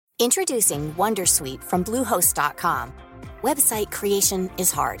Introducing Wondersuite from Bluehost.com. Website creation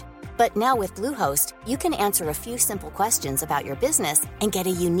is hard, but now with Bluehost, you can answer a few simple questions about your business and get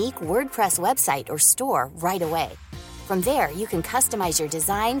a unique WordPress website or store right away. From there, you can customize your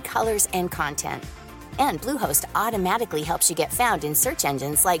design, colors, and content. And Bluehost automatically helps you get found in search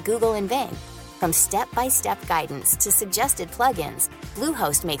engines like Google and Bing. From step-by-step guidance to suggested plugins,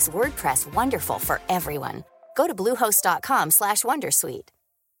 Bluehost makes WordPress wonderful for everyone. Go to bluehost.com/wondersuite.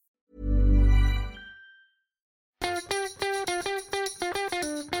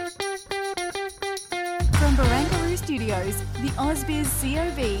 From Barangaroo Studios, the AusBiz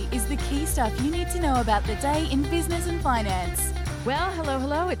COB is the key stuff you need to know about the day in business and finance. Well,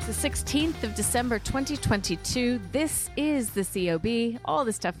 hello. It's the 16th of December, 2022. This is the COB, all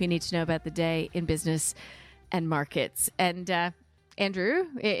the stuff you need to know about the day in business and markets. And Andrew,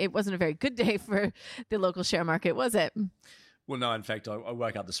 it wasn't a very good day for the local share market, was it? Well, no, in fact, I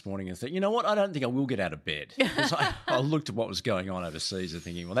woke up this morning and thought, you know what, I don't think I will get out of bed. Because I looked at what was going on overseas and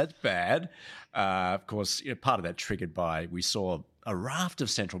thinking, well, that's bad. Of course, part of that triggered by we saw a raft of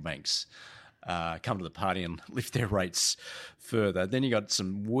central banks come to the party and lift their rates further. Then you got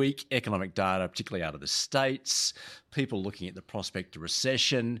some weak economic data, particularly out of the States, people looking at the prospect of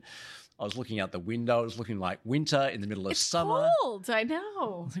recession. I was looking out the window. It was looking like winter in the middle of summer. It's cold, I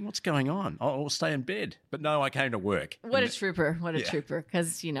know. I think, what's going on? I'll stay in bed. But no, I came to work. What a trooper.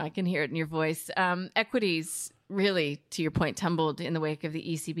 Because, I can hear it in your voice. Equities really, to your point, tumbled in the wake of the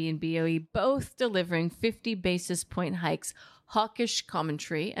ECB and BOE, both delivering 50 basis point hikes, hawkish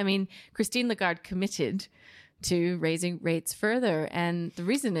commentary. I mean, Christine Lagarde committed to raising rates further. And the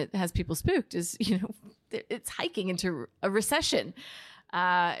reason it has people spooked is, it's hiking into a recession.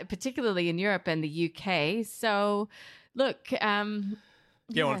 Particularly in Europe and the UK. So, look. In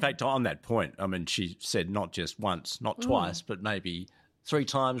fact, on that point, I mean, she said not just once, not twice, but maybe 3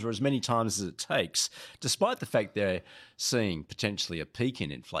 times or as many times as it takes, despite the fact they're seeing potentially a peak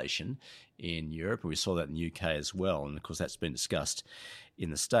in inflation in Europe. We saw that in the UK as well. And, of course, that's been discussed in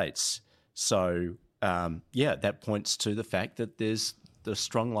the States. So, that points to the fact that there's the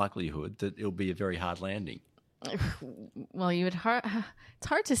strong likelihood that it'll be a very hard landing. Well, it's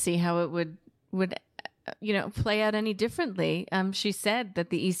hard to see how it would play out any differently. She said that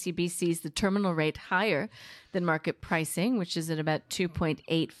the ECB sees the terminal rate higher than market pricing, which is at about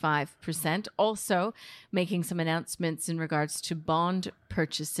 2.85%. Also making some announcements in regards to bond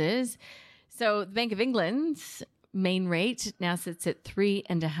purchases. So the Bank of England's main rate now sits at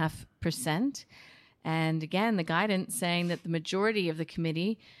 3.5%. And again, the guidance saying that the majority of the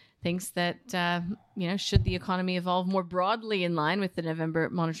committee thinks that, should the economy evolve more broadly in line with the November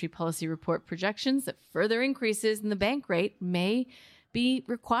Monetary Policy Report projections, that further increases in the bank rate may be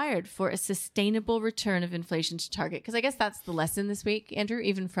required for a sustainable return of inflation to target. Because I guess that's the lesson this week, Andrew,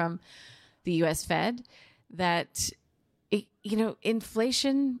 even from the U.S. Fed, that,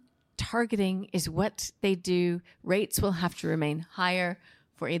 inflation targeting is what they do. Rates will have to remain higher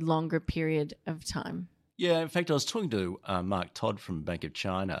for a longer period of time. Yeah, in fact, I was talking to Mark Todd from Bank of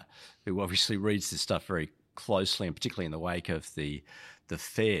China, who obviously reads this stuff very closely, and particularly in the wake of the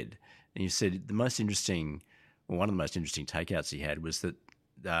Fed. And he said one of the most interesting takeouts he had was that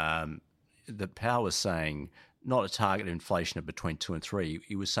the Powell was saying not a target of inflation of between 2 and 3.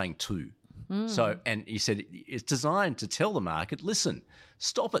 He was saying 2. So, and he said it's designed to tell the market, listen,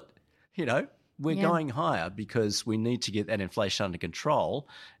 stop it. We're going higher because we need to get that inflation under control,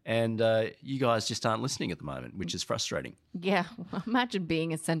 and you guys just aren't listening at the moment, which is frustrating. Yeah, imagine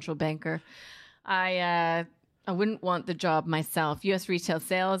being a central banker. I wouldn't want the job myself. U.S. retail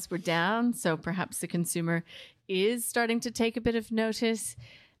sales were down, so perhaps the consumer is starting to take a bit of notice.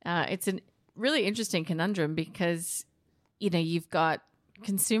 It's a really interesting conundrum because, you've got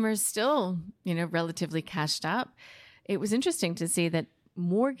consumers still, relatively cashed up. It was interesting to see that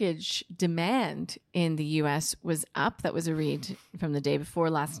mortgage demand in the U.S. was up. That was a read from the day before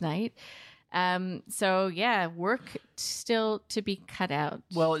last night. Work still to be cut out.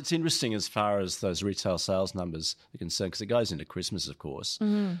 Well, it's interesting as far as those retail sales numbers are concerned, because it goes into Christmas, of course.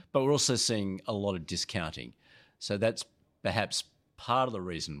 Mm-hmm. But we're also seeing a lot of discounting. So that's perhaps part of the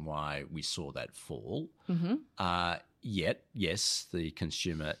reason why we saw that fall. Mm-hmm. Yet, yes, the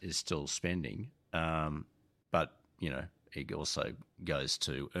consumer is still spending. But, it also goes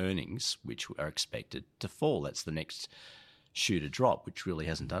to earnings, which are expected to fall. That's the next shoe to drop, which really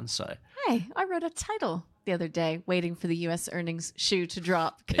hasn't done so. Hey, I wrote a title the other day, waiting for the U.S. earnings shoe to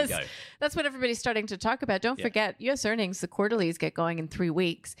drop, because that's what everybody's starting to talk about. Don't forget, U.S. earnings, the quarterlies get going in 3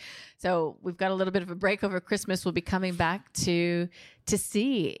 weeks. So we've got a little bit of a break over Christmas. We'll be coming back to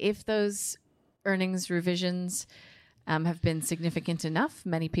see if those earnings revisions have been significant enough.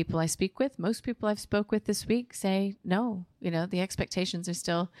 Many people I speak with, most people I've spoke with this week say, no, the expectations are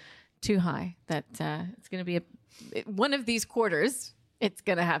still too high, that it's going to be one of these quarters, it's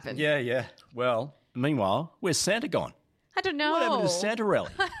going to happen. Yeah. Well, meanwhile, where's Santa gone? I don't know. What happened to Santa Rally?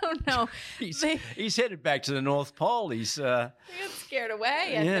 I don't know. He's headed back to the North Pole. He got scared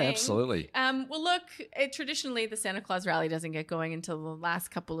away, I think. Absolutely. Well, look, traditionally the Santa Claus rally doesn't get going until the last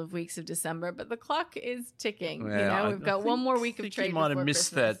couple of weeks of December, but the clock is ticking. We've got one more week of trade. You might have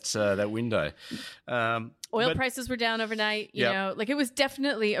missed that window. Oil prices were down overnight. It was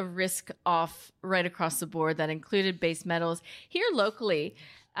definitely a risk off right across the board. That included base metals. Here locally,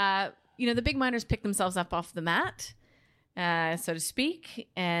 the big miners picked themselves up off the mat, so to speak.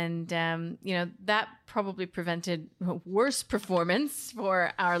 And, that probably prevented worse performance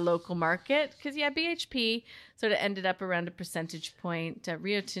for our local market because, BHP sort of ended up around a percentage point.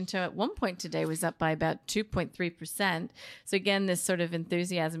 Rio Tinto at one point today was up by about 2.3%. So again, this sort of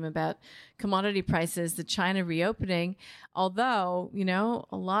enthusiasm about commodity prices, the China reopening, although,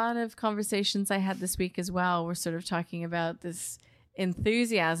 a lot of conversations I had this week as well were sort of talking about this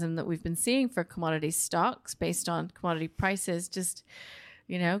enthusiasm that we've been seeing for commodity stocks based on commodity prices, just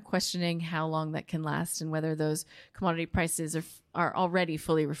questioning how long that can last and whether those commodity prices are already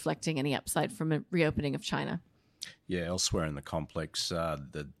fully reflecting any upside from a reopening of China. Yeah, elsewhere in the complex,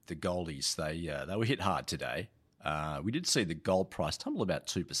 the goldies, they were hit hard today. We did see the gold price tumble about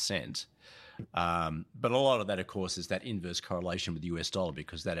 2%. But a lot of that, of course, is that inverse correlation with the US dollar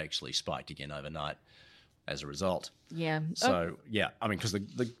because that actually spiked again overnight as a result. Yeah. So, because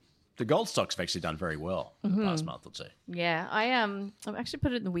the gold stocks have actually done very well in the past month or two. Yeah. I've actually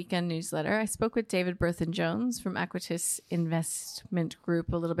put it in the weekend newsletter. I spoke with David Berthen-Jones from Aquitas Investment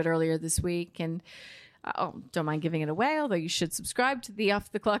Group a little bit earlier this week, and don't mind giving it away, although you should subscribe to the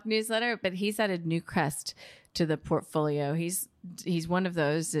Off the Clock newsletter, but he's added Newcrest to the portfolio. He's one of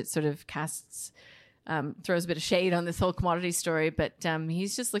those that sort of throws a bit of shade on this whole commodity story, but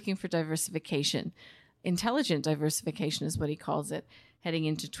he's just looking for diversification. Intelligent diversification is what he calls it, heading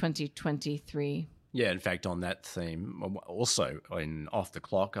into 2023. Yeah, in fact, on that theme, also in Off the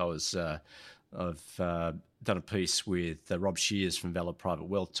Clock, I've done a piece with Rob Shears from Valor Private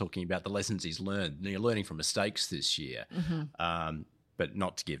Wealth talking about the lessons he's learned. Learning from mistakes this year. But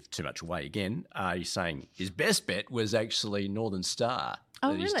not to give too much away again, he's saying his best bet was actually Northern Star.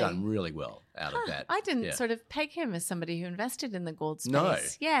 Oh, He's done really well out of that. I didn't sort of peg him as somebody who invested in the gold space. No.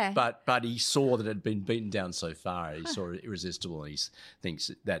 Yeah. But he saw that it had been beaten down so far. He saw it irresistible, and he thinks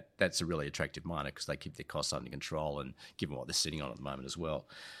that that's a really attractive miner because they keep their costs under control and given what they're sitting on at the moment as well.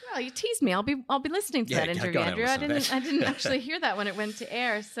 Well, you teased me. I'll be listening to that interview, Andrew. I didn't actually hear that when it went to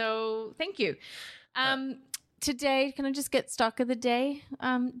air. So thank you. Today, can I just get stock of the day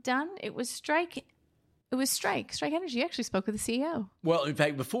done? It was Strike. Strike Energy. You actually spoke with the CEO. Well, in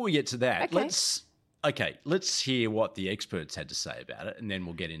fact, before we get to that, let's hear what the experts had to say about it, and then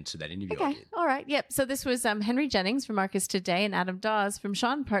we'll get into that interview. Okay, all right, yep. So this was Henry Jennings from Marcus Today and Adam Dawes from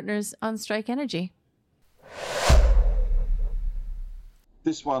Shaw Partners on Strike Energy.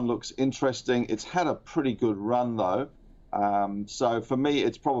 This one looks interesting. It's had a pretty good run, though. So for me,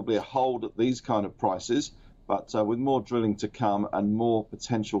 it's probably a hold at these kind of prices. But with more drilling to come and more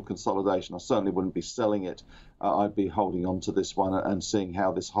potential consolidation, I certainly wouldn't be selling it. I'd be holding on to this one and seeing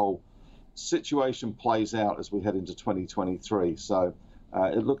how this whole situation plays out as we head into 2023. So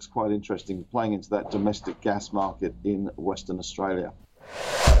it looks quite interesting, playing into that domestic gas market in Western Australia.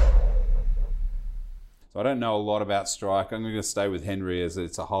 So I don't know a lot about Strike. I'm going to stay with Henry as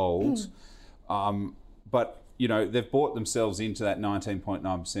it's a hold. But, they've bought themselves into that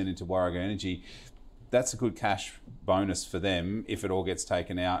 19.9% into Warrego Energy. That's a good cash bonus for them if it all gets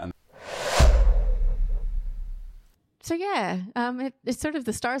taken out. So it's sort of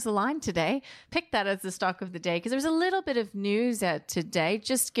the stars aligned today. Picked that as the stock of the day because there's a little bit of news out today,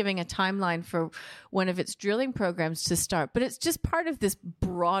 just giving a timeline for one of its drilling programs to start. But it's just part of this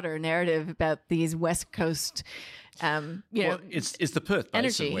broader narrative about these West Coast. It's the Perth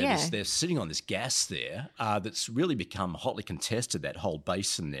Basin energy, where they're sitting on this gas there that's really become hotly contested, that whole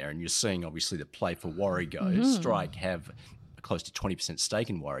basin there. And you're seeing, obviously, the play for Warrego. Strike have close to 20%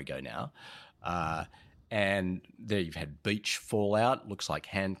 stake in Warrego now. And there you've had Beach fallout. Looks like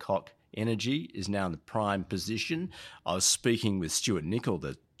Hancock Energy is now in the prime position. I was speaking with Stuart Nicol,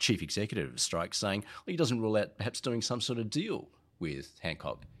 the chief executive of Strike, saying he doesn't rule out perhaps doing some sort of deal with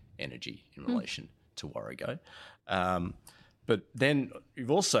Hancock Energy in relation to Warrego. But then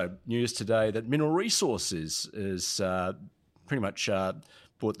you've also news today that Mineral Resources is pretty much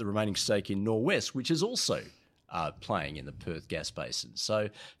bought the remaining stake in Norwest, which is also playing in the Perth gas basin. So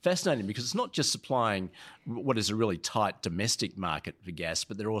fascinating, because it's not just supplying what is a really tight domestic market for gas,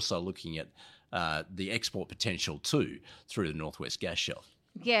 but they're also looking at the export potential too through the Northwest Gas Shelf.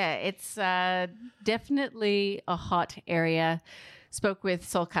 Yeah, it's definitely a hot area. Spoke with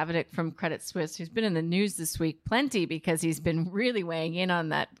Sol Kavadic from Credit Suisse, who's been in the news this week plenty because he's been really weighing in on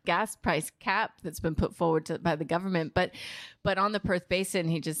that gas price cap that's been put forward by the government. But on the Perth Basin,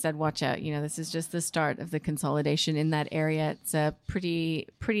 he just said, watch out. This is just the start of the consolidation in that area. It's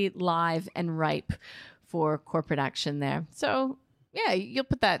pretty live and ripe for corporate action there. So, yeah, you'll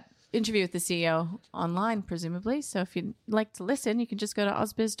put that interview with the CEO online, presumably. So if you'd like to listen, you can just go to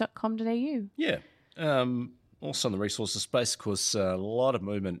ausbiz.com.au. Yeah. Also in the resources space, of course, a lot of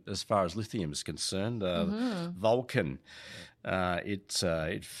movement as far as lithium is concerned. Vulcan,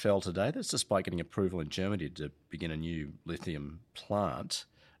 it fell today. That's despite getting approval in Germany to begin a new lithium plant.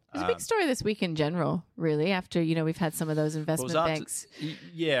 It's a big story this week in general, really, after, we've had some of those investment banks.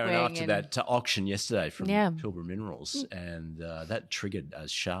 Yeah, and after that auction yesterday from Pilbara Minerals, Mm. and that triggered a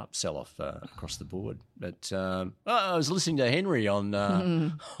sharp sell-off across the board. But I was listening to Henry on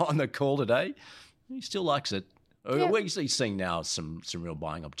the call today. He still likes it. Yeah. We're seeing now some real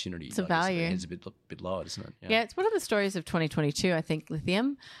buying opportunities. Some value. It's a bit lower, isn't it? Yeah, it's one of the stories of 2022, I think,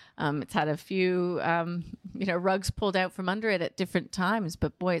 lithium. It's had a few, rugs pulled out from under it at different times.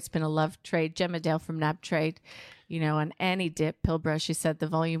 But, boy, it's been a love trade. Gemma Dale from NAB Trade, on any dip, Pilbara, she said the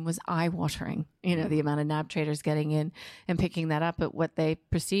volume was eye-watering, the amount of NAB traders getting in and picking that up at what they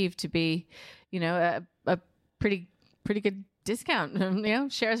perceive to be, a pretty good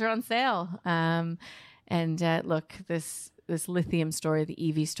discount. Shares are on sale. Look, this lithium story, the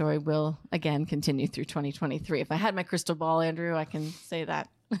EV story, will again continue through 2023. If I had my crystal ball, Andrew, I can say that.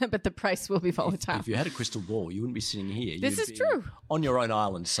 But the price will be volatile. If you had a crystal ball, you wouldn't be sitting here. This is true. On your own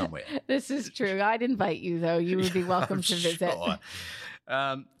island somewhere. This is true. I'd invite you, though. You would be welcome to visit.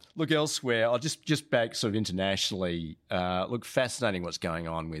 Sure. Look, elsewhere, I'll just back sort of internationally. Look, fascinating what's going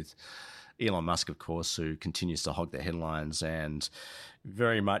on with Elon Musk, of course, who continues to hog the headlines, and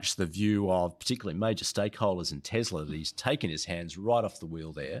very much the view of particularly major stakeholders in Tesla that he's taken his hands right off the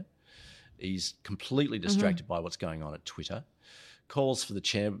wheel there. He's completely distracted by what's going on at Twitter. Calls for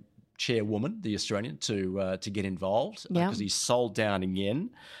the chairwoman, the Australian, to get involved because he's sold down again.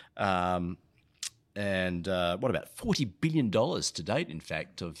 And what about $40 billion to date, in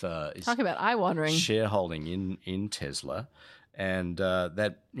fact, of his talk about eye-watering shareholding in Tesla. And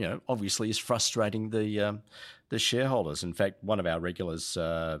that, obviously is frustrating the shareholders. In fact, one of our regulars,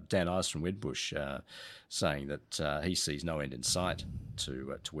 Dan Ives from Wedbush, saying that he sees no end in sight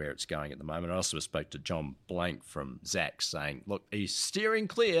to where it's going at the moment. I also spoke to John Blank from Zacks saying, look, he's steering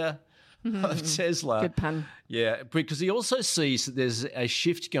clear of Tesla. Good pun. Yeah, because he also sees that there's a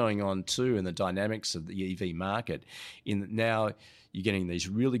shift going on too in the dynamics of the EV market. In now you're getting these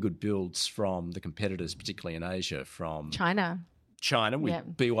really good builds from the competitors, particularly in Asia, from China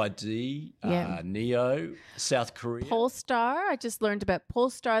with BYD, NIO, South Korea. Polestar. I just learned about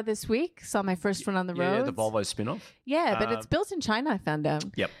Polestar this week. Saw my first one on the road. Yeah, the Volvo spin-off. Yeah, but it's built in China, I found out.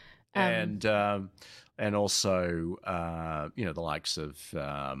 Yep. And also, the likes of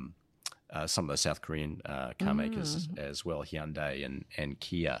some of the South Korean car makers as well, Hyundai and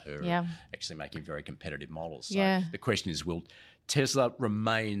Kia, who are actually making very competitive models. So the question is, will Tesla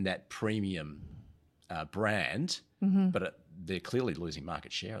remain that premium brand, but they're clearly losing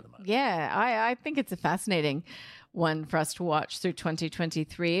market share at the moment. Yeah, I think it's a fascinating one for us to watch through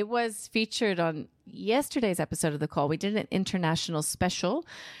 2023. It was featured on yesterday's episode of The Call. We did an international special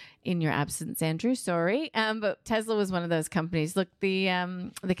in your absence, Andrew. Sorry. But Tesla was one of those companies. Look,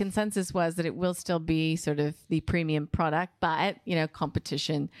 the consensus was that it will still be sort of the premium product, but,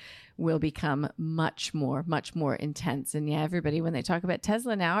 competition will become much more intense. And everybody, when they talk about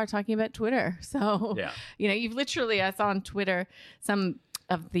Tesla now, are talking about Twitter. So, you've literally, I saw on Twitter some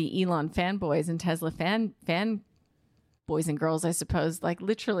of the Elon fanboys and Tesla fan boys and girls, I suppose, like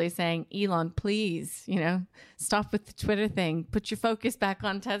literally saying, Elon, please, stop with the Twitter thing. Put your focus back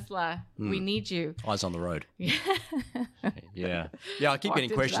on Tesla. We need you. Eyes on the road. Yeah. I keep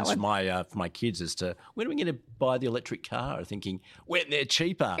getting questions from my kids as to when are we going to buy the electric car? Thinking when they're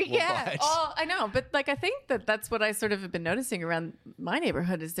cheaper. We'll buy it. Oh, I know, but I think that's what I sort of have been noticing around my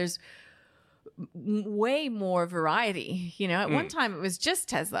neighborhood is there's way more variety. At one time it was just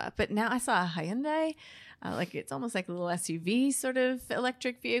Tesla, but now I saw a Hyundai. It's almost like a little SUV sort of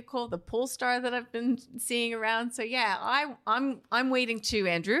electric vehicle, the Polestar that I've been seeing around. So I'm waiting too,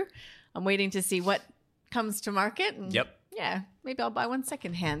 Andrew. I'm waiting to see what comes to market. And Yeah, maybe I'll buy one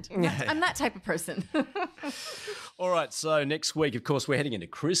secondhand. I'm that type of person. All right, so next week, of course, we're heading into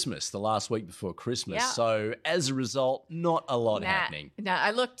Christmas, the last week before Christmas. Yeah. So as a result, not a lot happening. No,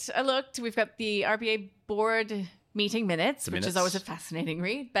 I looked. We've got the RBA board meeting minutes, which is always a fascinating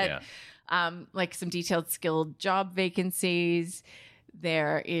read. But like some detailed skilled job vacancies.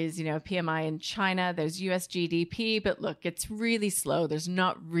 There is, PMI in China. There's US GDP. But look, it's really slow. There's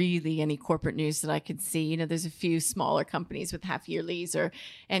not really any corporate news that I could see. There's a few smaller companies with half yearlies or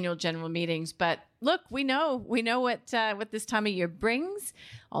annual general meetings. But look, we know what this time of year brings.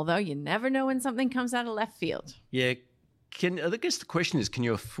 Although you never know when something comes out of left field. Yeah. I guess the question is, can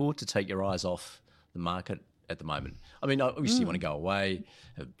you afford to take your eyes off the market at the moment? I mean, obviously you want to go away,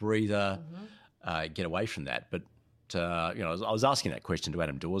 have a breather, get away from that. But I was asking that question to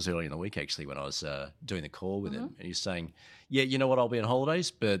Adam Dawes earlier in the week, actually, when I was doing the call with him. And he's saying, yeah, you know what, I'll be on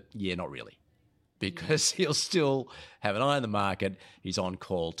holidays, but yeah, not really. Because he'll still have an eye on the market. He's on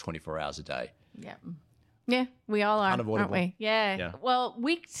call 24 hours a day. Yeah. Yeah, we all are, unavoidable. Aren't we? Yeah. Well,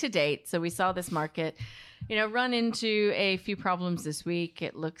 week to date, so we saw this market, run into a few problems this week.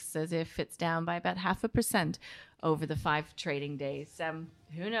 It looks as if it's down by about 0.5% over the 5 trading days.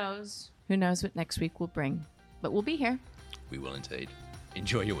 Who knows? Who knows what next week will bring? But we'll be here. We will indeed.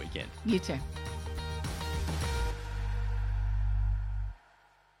 Enjoy your weekend. You too.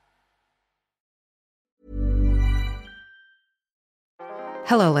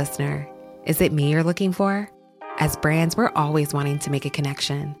 Hello, listener. Is it me you're looking for? As brands, we're always wanting to make a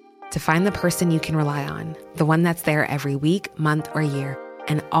connection, to find the person you can rely on, the one that's there every week, month, or year,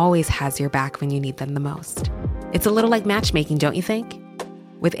 and always has your back when you need them the most. It's a little like matchmaking, don't you think?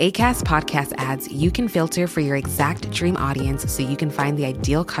 With Acast podcast ads, you can filter for your exact dream audience so you can find the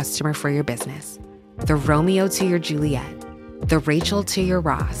ideal customer for your business. The Romeo to your Juliet, the Rachel to your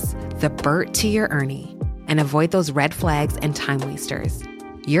Ross, the Bert to your Ernie, and avoid those red flags and time wasters.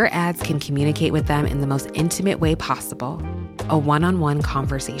 Your ads can communicate with them in the most intimate way possible. A one-on-one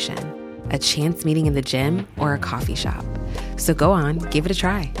conversation, a chance meeting in the gym, or a coffee shop. So go on, give it a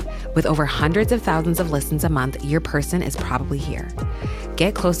try. With over hundreds of thousands of listens a month, your person is probably here.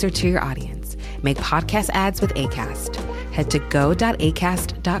 Get closer to your audience. Make podcast ads with Acast. Head to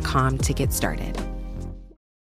go.acast.com to get started.